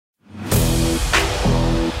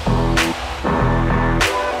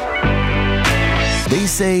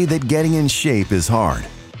say that getting in shape is hard,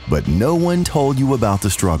 but no one told you about the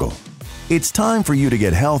struggle. It's time for you to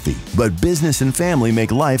get healthy, but business and family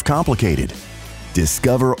make life complicated.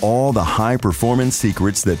 Discover all the high-performance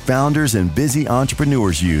secrets that founders and busy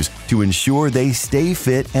entrepreneurs use to ensure they stay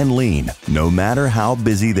fit and lean, no matter how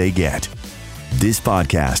busy they get. This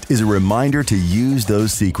podcast is a reminder to use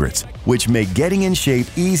those secrets, which make getting in shape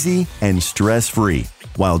easy and stress-free,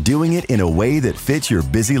 while doing it in a way that fits your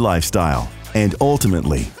busy lifestyle. And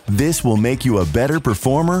ultimately, this will make you a better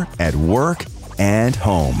performer at work and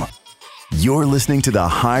home. You're listening to The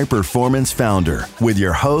High Performance Founder with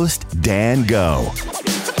your host, Dan Go.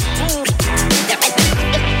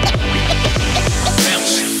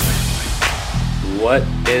 What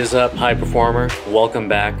is up, high performer? Welcome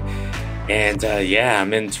back. And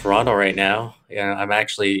I'm in Toronto right now. I'm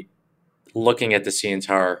actually looking at the CN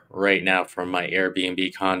Tower right now from my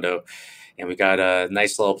Airbnb condo. And we got a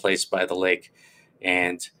nice little place by the lake.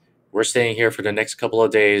 And we're staying here for the next couple of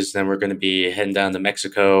days. Then we're going to be heading down to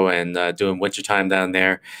Mexico and doing wintertime down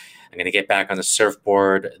there. I'm going to get back on the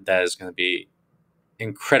surfboard. That is going to be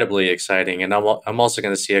incredibly exciting. And I'm also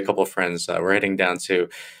going to see a couple of friends. We're heading down to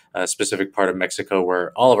a specific part of Mexico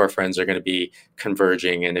where all of our friends are going to be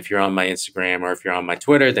converging. And if you're on my Instagram or if you're on my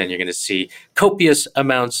Twitter, then you're going to see copious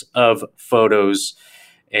amounts of photos.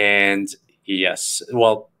 And yes,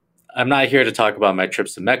 well, I'm not here to talk about my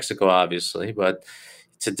trips to Mexico, obviously, but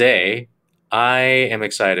today I am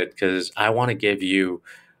excited because I want to give you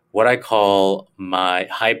what I call my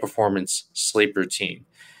high performance sleep routine.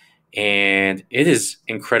 And it is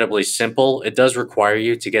incredibly simple. It does require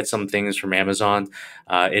you to get some things from Amazon.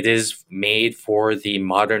 It is made for the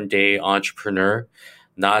modern day entrepreneur,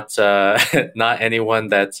 not not anyone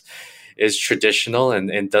that is traditional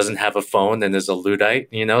and doesn't have a phone and is a Luddite,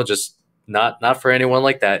 just not for anyone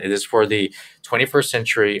like that. It is for the 21st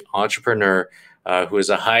century entrepreneur who is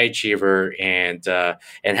a high achiever and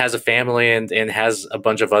has a family and has a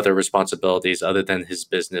bunch of other responsibilities other than his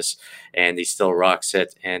business, and he still rocks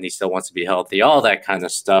it and he still wants to be healthy, all that kind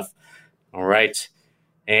of stuff. All right.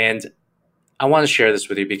 And I want to share this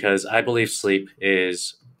with you because I believe sleep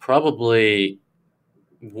is probably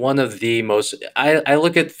one of the most, I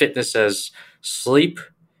look at fitness as sleep,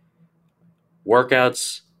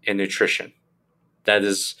 workouts, and nutrition. That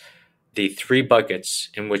is the three buckets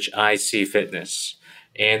in which I see fitness.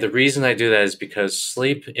 And the reason I do that is because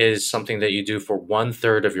sleep is something that you do for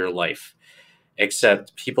 1/3 of your life,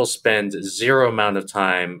 except people spend zero amount of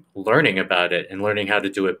time learning about it and learning how to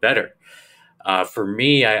do it better. For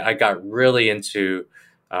me, I got really into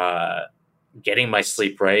getting my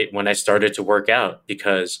sleep right when I started to work out,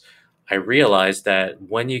 because I realized that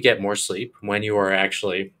when you get more sleep, when you are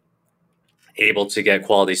actually able to get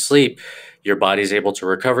quality sleep, your body's able to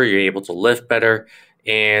recover, you're able to lift better.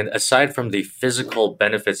 And aside from the physical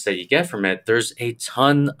benefits that you get from it, there's a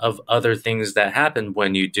ton of other things that happen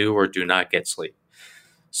when you do or do not get sleep.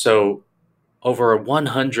 So over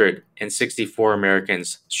 164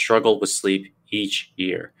 Americans struggle with sleep each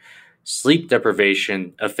year. Sleep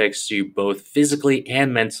deprivation affects you both physically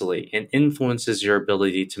and mentally and influences your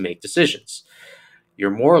ability to make decisions. You're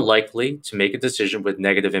more likely to make a decision with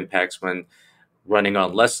negative impacts when running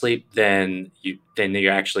on less sleep than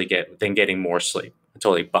getting more sleep. I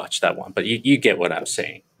totally botched that one, but you get what I'm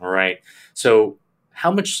saying. All right. So how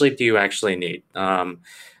much sleep do you actually need?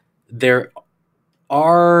 There's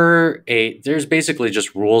basically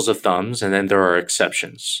just rules of thumbs, and then there are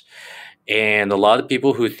exceptions. And a lot of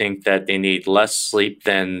people who think that they need less sleep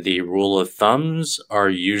than the rule of thumbs are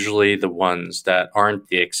usually the ones that aren't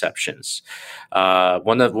the exceptions.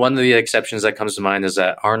 One of the exceptions that comes to mind is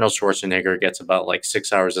that Arnold Schwarzenegger gets about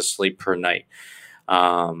 6 hours of sleep per night.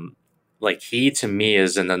 He, to me,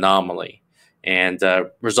 is an anomaly, and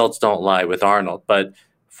results don't lie with Arnold. But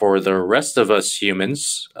for the rest of us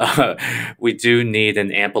humans, we do need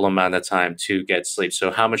an ample amount of time to get sleep. So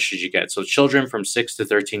how much should you get? So children from 6 to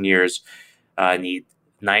 13 years need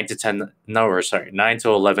 9 to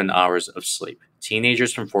 11 hours of sleep.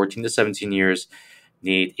 Teenagers from 14 to 17 years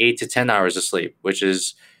need 8 to 10 hours of sleep, which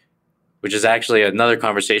is actually another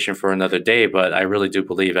conversation for another day. But I really do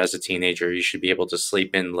believe as a teenager, you should be able to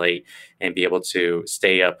sleep in late and be able to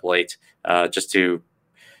stay up late just to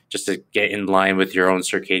get in line with your own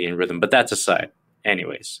circadian rhythm. But that's aside.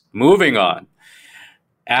 Anyways, moving on.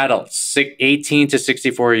 Adults, 18 to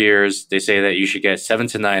 64 years, they say that you should get 7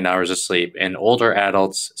 to 9 hours of sleep. And older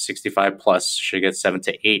adults, 65 plus, should get 7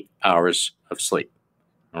 to 8 hours of sleep.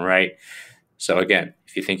 All right. So again,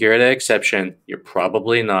 if you think you're an exception, you're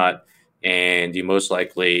probably not. And you most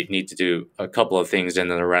likely need to do a couple of things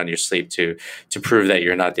in and around your sleep to prove that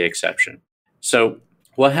you're not the exception. So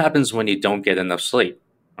what happens when you don't get enough sleep?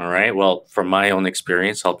 All right. Well, from my own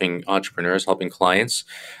experience helping entrepreneurs, helping clients,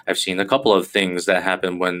 I've seen a couple of things that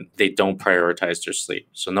happen when they don't prioritize their sleep.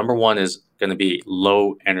 So, number one is going to be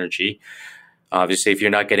low energy. Obviously, if you're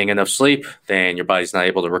not getting enough sleep, then your body's not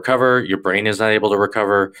able to recover, your brain is not able to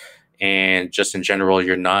recover, and just in general,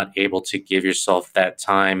 you're not able to give yourself that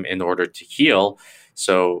time in order to heal.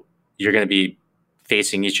 So, you're going to be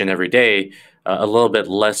facing each and every day a little bit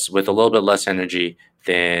less with a little bit less energy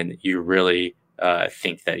than you really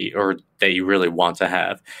think that you really want to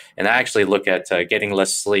have. And I actually look at getting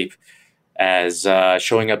less sleep as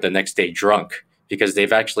showing up the next day drunk, because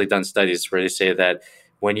they've actually done studies where they say that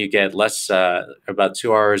when you get less, about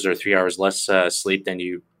 2 hours or 3 hours less sleep than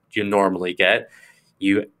you normally get,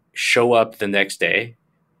 you show up the next day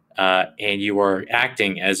and you are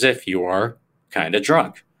acting as if you are kind of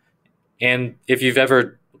drunk. And if you've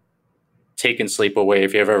ever taken sleep away,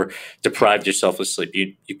 if you've ever deprived yourself of sleep,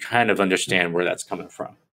 you kind of understand where that's coming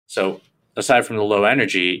from. So aside from the low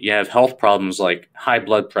energy, you have health problems like high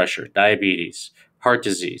blood pressure, diabetes, heart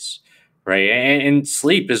disease, right? And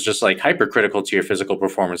sleep is just like hypercritical to your physical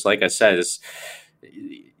performance. Like I said,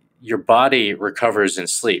 your body recovers in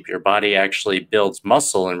sleep. Your body actually builds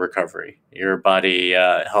muscle in recovery. Your body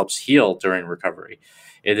helps heal during recovery.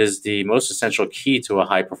 It is the most essential key to a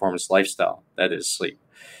high performance lifestyle, that is sleep.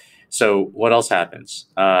 So what else happens?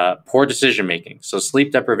 Poor decision making. So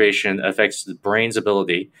sleep deprivation affects the brain's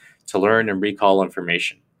ability to learn and recall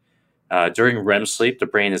information. During REM sleep, the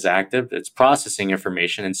brain is active. It's processing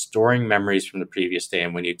information and storing memories from the previous day.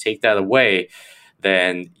 And when you take that away,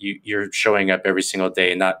 then you're showing up every single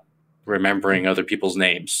day and not remembering other people's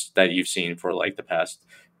names that you've seen for like the past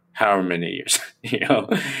however many years,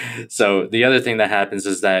 So the other thing that happens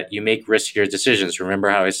is that you make riskier decisions. Remember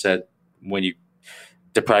how I said when you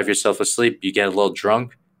deprive yourself of sleep, you get a little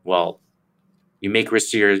drunk? Well, you make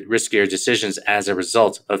riskier decisions as a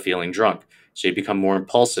result of feeling drunk. So you become more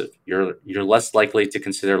impulsive. You're less likely to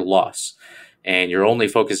consider loss, and your only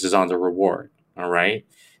focus is on the reward. All right.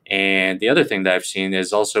 And the other thing that I've seen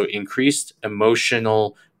is also increased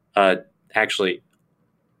emotional,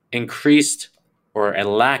 increased or a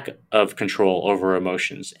lack of control over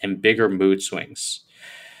emotions and bigger mood swings.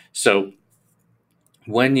 So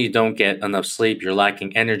when you don't get enough sleep, you're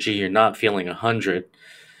lacking energy, you're not feeling 100.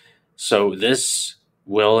 So this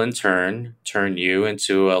will in turn you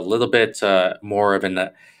into a little bit more of an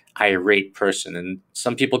irate person. And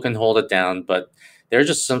some people can hold it down, but there are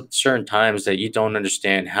just some certain times that you don't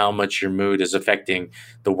understand how much your mood is affecting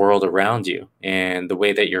the world around you. And the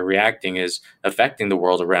way that you're reacting is affecting the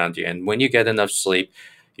world around you. And when you get enough sleep,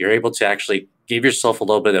 you're able to actually give yourself a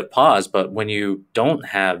little bit of pause. But when you don't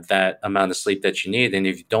have that amount of sleep that you need, and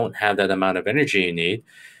if you don't have that amount of energy you need,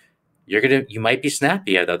 you might be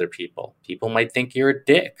snappy at other people. People might think you're a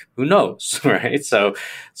dick. Who knows, right? So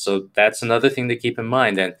that's another thing to keep in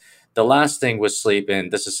mind. And the last thing with sleep,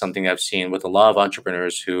 and this is something I've seen with a lot of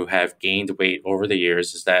entrepreneurs who have gained weight over the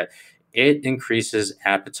years, is that it increases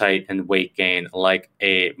appetite and weight gain like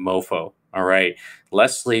a mofo. All right.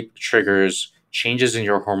 Less sleep triggers changes in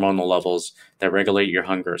your hormonal levels that regulate your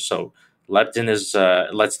hunger. So leptin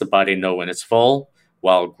lets the body know when it's full,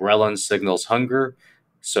 while ghrelin signals hunger.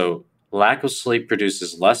 So lack of sleep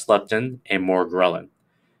produces less leptin and more ghrelin.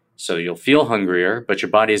 So you'll feel hungrier, but your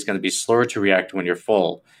body is going to be slower to react when you're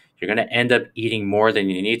full. You're going to end up eating more than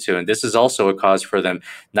you need to. And this is also a cause for them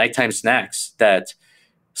nighttime snacks that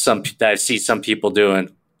I see some people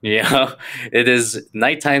doing. It is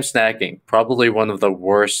nighttime snacking, probably one of the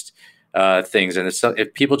worst things. And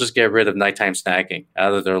if people just get rid of nighttime snacking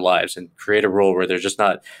out of their lives and create a rule where they're just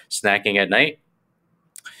not snacking at night,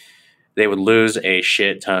 they would lose a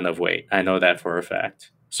shit ton of weight. I know that for a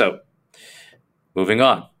fact. So moving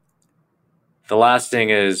on. The last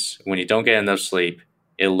thing is when you don't get enough sleep,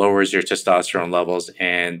 it lowers your testosterone levels.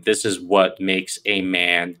 And this is what makes a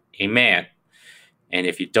man a man. And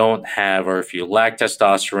if you don't have, or if you lack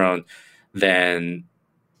testosterone, then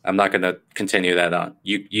I'm not going to continue that on.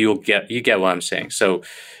 You get what I'm saying. So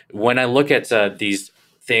when I look at these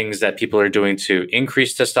things that people are doing to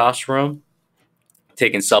increase testosterone,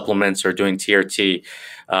 taking supplements or doing TRT,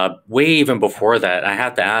 way even before that, I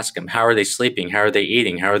have to ask them, how are they sleeping? How are they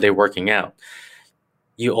eating? How are they working out?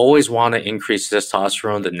 You always want to increase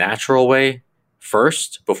testosterone the natural way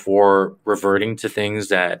first before reverting to things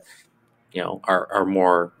that are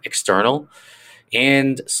more external.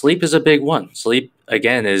 And sleep is a big one. Sleep,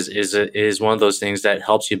 again, is one of those things that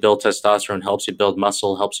helps you build testosterone, helps you build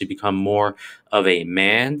muscle, helps you become more of a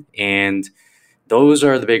man. And those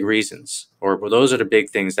are the big reasons, or those are the big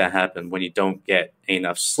things that happen when you don't get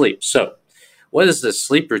enough sleep. So what is the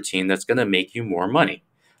sleep routine that's going to make you more money?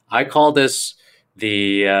 I call this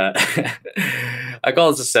The I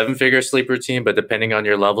call it a 7-figure sleep routine, but depending on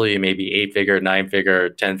your level, you may be 8-figure,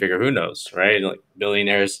 9-figure, 10-figure, who knows, right? Like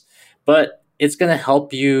billionaires. But it's going to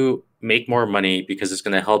help you make more money because it's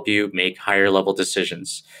going to help you make higher level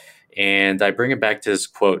decisions. And I bring it back to this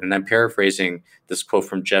quote, and I'm paraphrasing this quote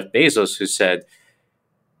from Jeff Bezos, who said,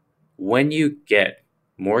 when you get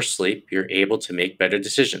more sleep, you're able to make better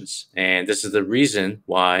decisions. And this is the reason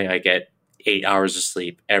why I get 8 hours of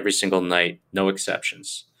sleep every single night, no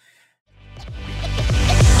exceptions.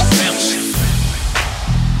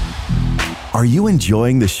 Are you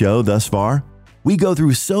enjoying the show thus far? We go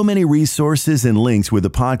through so many resources and links with the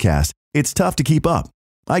podcast, it's tough to keep up.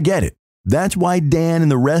 I get it. That's why Dan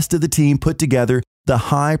and the rest of the team put together the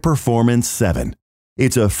High Performance 7.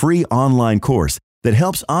 It's a free online course that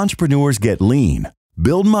helps entrepreneurs get lean,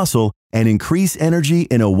 build muscle, and increase energy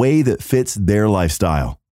in a way that fits their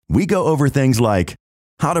lifestyle. We go over things like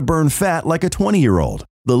how to burn fat like a 20-year-old,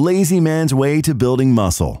 the lazy man's way to building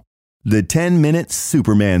muscle, the 10-minute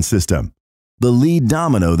Superman system, the lead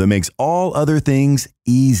domino that makes all other things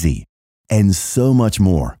easy, and so much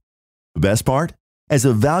more. The best part? As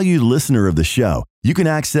a valued listener of the show, you can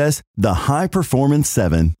access the High Performance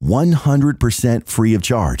 7 100% free of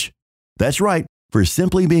charge. That's right, for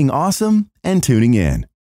simply being awesome and tuning in.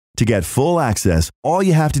 To get full access, all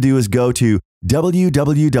you have to do is go to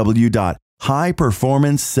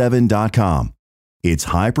www.highperformance7.com. It's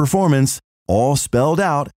high performance, all spelled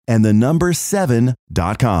out, and the number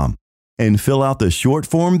 7.com. And fill out the short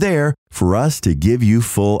form there for us to give you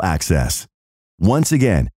full access. Once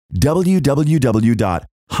again,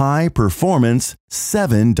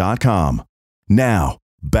 www.highperformance7.com. Now,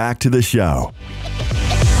 back to the show.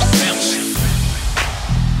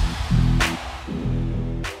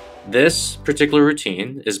 This particular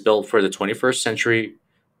routine is built for the 21st century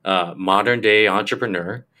modern day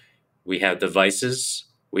entrepreneur. We have devices,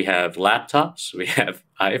 we have laptops, we have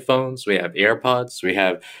iPhones, we have AirPods, we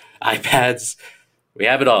have iPads, we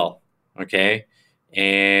have it all, okay?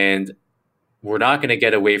 And we're not going to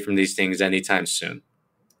get away from these things anytime soon.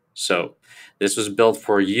 So this was built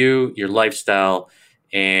for you, your lifestyle,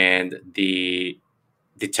 and the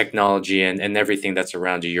technology and everything that's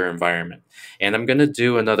around you, your environment. And I'm going to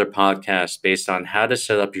do another podcast based on how to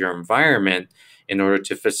set up your environment in order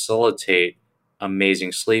to facilitate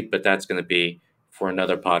amazing sleep, but that's going to be for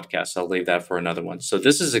another podcast. I'll leave that for another one. So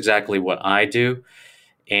this is exactly what I do,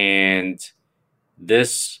 and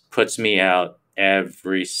this puts me out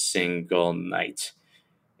every single night.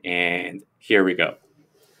 And here we go.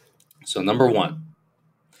 So number one,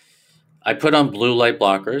 I put on blue light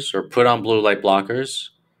blockers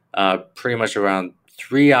pretty much around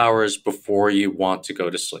 3 hours before you want to go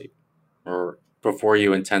to sleep or before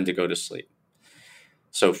you intend to go to sleep.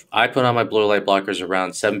 So I put on my blue light blockers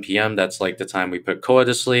around 7 p.m. That's like the time we put Koa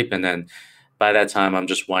to sleep. And then by that time, I'm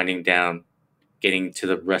just winding down, getting to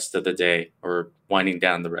the rest of the day or winding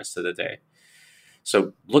down the rest of the day.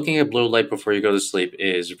 So looking at blue light before you go to sleep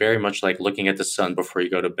is very much like looking at the sun before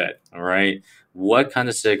you go to bed, all right? What kind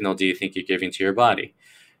of signal do you think you're giving to your body?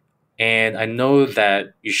 And I know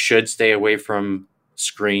that you should stay away from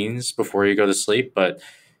screens before you go to sleep, but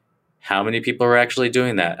how many people are actually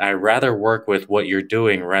doing that? I'd rather work with what you're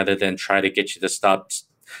doing rather than try to get you to stop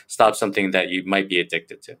something that you might be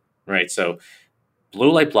addicted to, right? So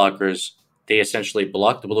blue light blockers, they essentially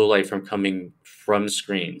block the blue light from coming from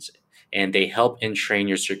screens, and they help entrain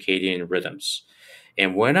your circadian rhythms.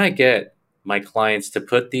 And when I get my clients to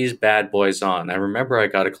put these bad boys on, I remember I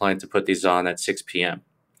got a client to put these on at 6 p.m.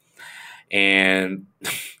 And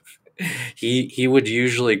he would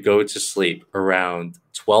usually go to sleep around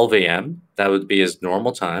 12 a.m. That would be his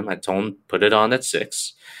normal time. I told him put it on at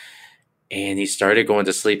 6. And he started going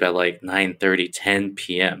to sleep at like 9:30, 10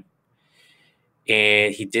 p.m.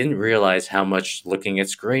 And he didn't realize how much looking at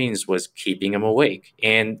screens was keeping him awake.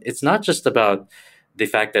 And it's not just about the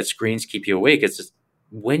fact that screens keep you awake. It's just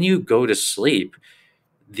when you go to sleep,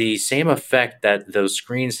 the same effect that those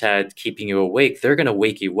screens had keeping you awake, they're going to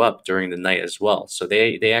wake you up during the night as well. So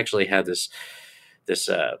they actually have this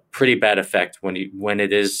pretty bad effect when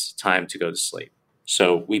it is time to go to sleep.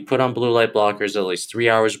 So we put on blue light blockers at least 3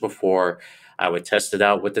 hours before. I would test it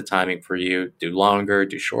out with the timing for you. Do longer,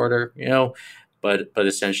 do shorter, But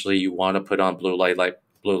essentially, you want to put on blue light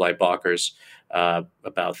blockers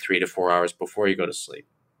about 3 to 4 hours before you go to sleep.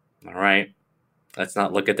 All right. Let's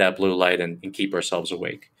not look at that blue light and keep ourselves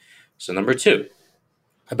awake. So number 2,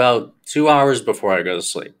 about 2 hours before I go to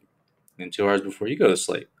sleep, and 2 hours before you go to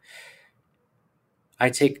sleep, I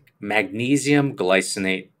take magnesium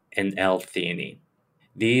glycinate and L-theanine.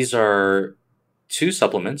 These are 2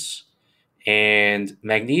 supplements, And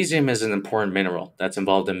magnesium is an important mineral that's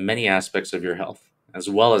involved in many aspects of your health, as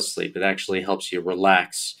well as sleep. It actually helps you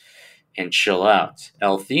relax and chill out.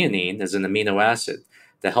 L-theanine is an amino acid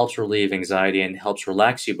that helps relieve anxiety and helps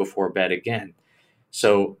relax you before bed again.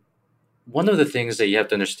 So one of the things that you have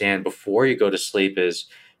to understand before you go to sleep is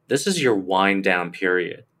this is your wind down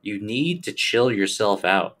period. You need to chill yourself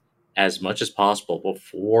out as much as possible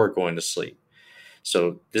before going to sleep.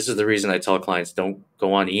 So this is the reason I tell clients, don't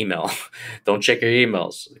go on email. Don't check your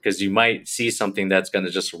emails, because you might see something that's going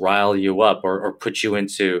to just rile you up or put you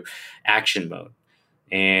into action mode.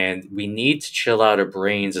 And we need to chill out our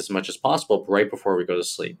brains as much as possible right before we go to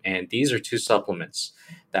sleep. And these are two supplements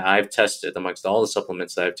that I've tested amongst all the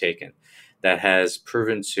supplements that I've taken that has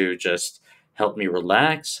proven to just help me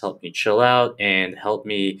relax, help me chill out, and help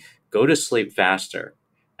me go to sleep faster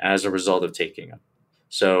as a result of taking them.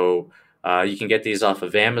 So you can get these off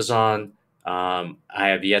of Amazon. I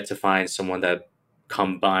have yet to find someone that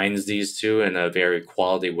combines these two in a very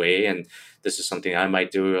quality way, and this is something I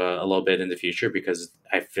might do a little bit in the future because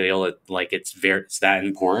I feel it's that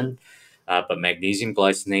important. But magnesium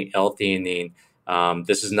glycinate, L-theanine.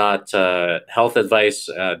 This is not health advice.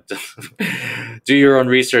 Do your own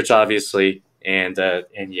research, obviously, and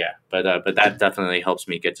yeah. But that definitely helps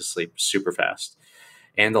me get to sleep super fast.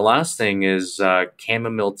 And the last thing is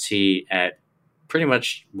chamomile tea at pretty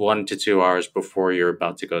much 1 to 2 hours before you're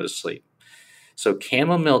about to go to sleep. So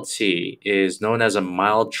chamomile tea is known as a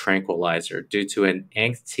mild tranquilizer due to an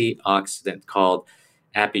antioxidant called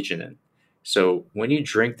apigenin. So when you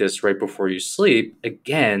drink this right before you sleep,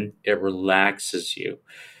 again, it relaxes you.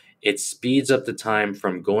 It speeds up the time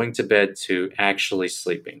from going to bed to actually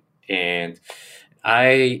sleeping. And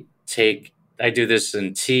I do this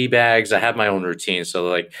in tea bags. I have my own routine. So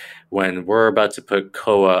like when we're about to put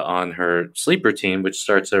Koa on her sleep routine, which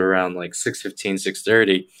starts at around like 6:15,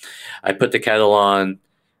 6:30, I put the kettle on.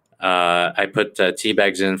 I put tea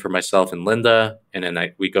bags in for myself and Linda. And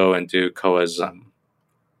then we go and do Koa's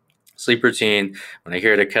sleep routine. When I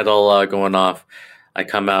hear the kettle going off, I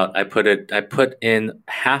come out, I put in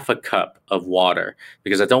half a cup of water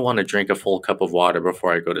because I don't want to drink a full cup of water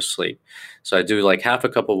before I go to sleep. So I do like half a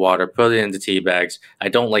cup of water, put it into tea bags. I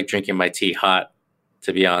don't like drinking my tea hot,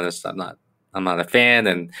 to be honest. I'm not a fan,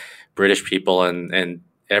 and British people and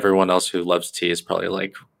everyone else who loves tea is probably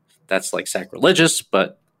like, that's like sacrilegious,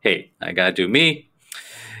 but hey, I gotta do me.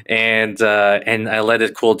 And I let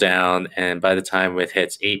it cool down, and by the time it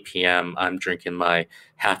hits 8 p.m., I'm drinking my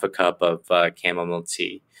half a cup of chamomile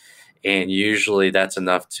tea. And usually that's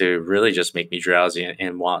enough to really just make me drowsy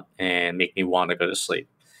and make me want to go to sleep.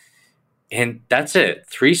 And that's it.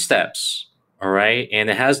 3 steps. All right. And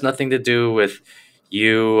it has nothing to do with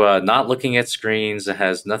you not looking at screens. It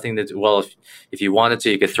has nothing to do. Well, if you wanted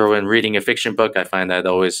to, you could throw in reading a fiction book. I find that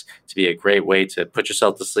always to be a great way to put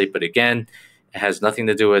yourself to sleep. But again, it has nothing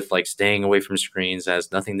to do with like staying away from screens. It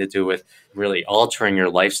has nothing to do with really altering your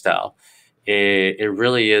lifestyle. It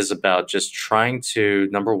really is about just trying to,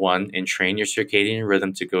 number one, entrain your circadian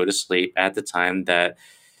rhythm to go to sleep at the time that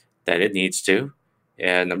it needs to.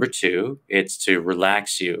 And number 2, it's to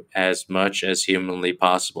relax you as much as humanly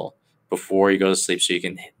possible before you go to sleep. So you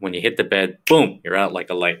can, when you hit the bed, boom, you're out like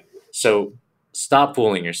a light. So stop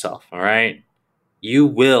fooling yourself. All right. You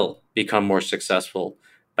will become more successful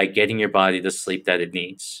by getting your body the sleep that it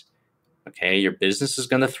needs. Okay. Your business is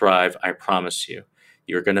going to thrive. I promise you.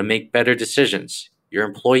 You're going to make better decisions. Your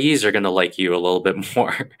employees are going to like you a little bit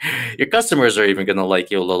more. Your customers are even going to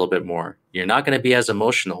like you a little bit more. You're not going to be as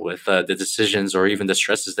emotional with the decisions or even the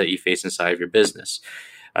stresses that you face inside of your business.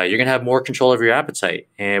 You're going to have more control over your appetite,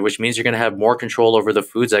 which means you're going to have more control over the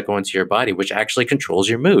foods that go into your body, which actually controls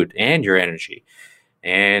your mood and your energy.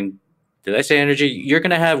 And did I say energy? You're going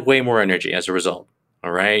to have way more energy as a result.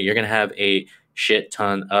 All right. You're going to have a shit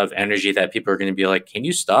ton of energy that people are going to be like, can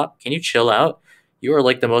you stop? Can you chill out? You are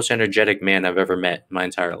like the most energetic man I've ever met in my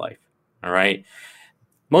entire life. All right.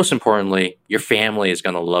 Most importantly, your family is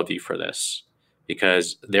going to love you for this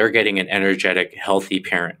because they're getting an energetic, healthy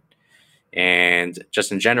parent. And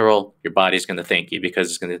just in general, your body's going to thank you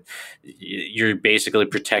because you're basically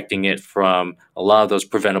protecting it from a lot of those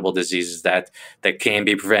preventable diseases that can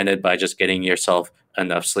be prevented by just getting yourself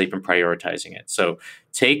enough sleep and prioritizing it. So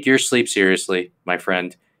take your sleep seriously, my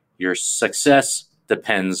friend. Your success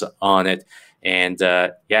depends on it. And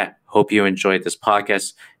hope you enjoyed this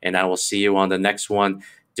podcast, and I will see you on the next one.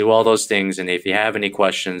 Do all those things. And if you have any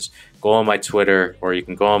questions, go on my Twitter or you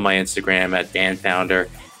can go on my Instagram at DanFounder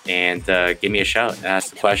and give me a shout,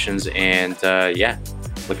 ask the questions. And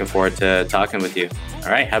looking forward to talking with you.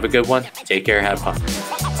 All right. Have a good one. Take care. Have fun.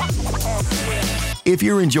 If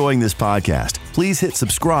you're enjoying this podcast, please hit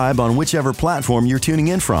subscribe on whichever platform you're tuning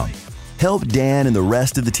in from. Help Dan and the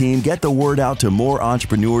rest of the team get the word out to more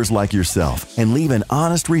entrepreneurs like yourself and leave an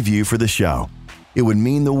honest review for the show. It would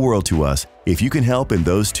mean the world to us if you can help in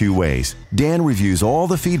those two ways. Dan reviews all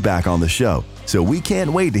the feedback on the show, so we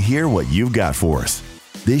can't wait to hear what you've got for us.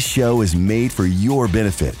 This show is made for your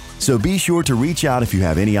benefit, so be sure to reach out if you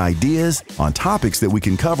have any ideas on topics that we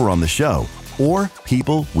can cover on the show or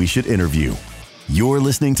people we should interview. You're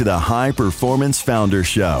listening to the High Performance Founder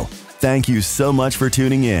Show. Thank you so much for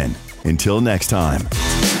tuning in. Until next time.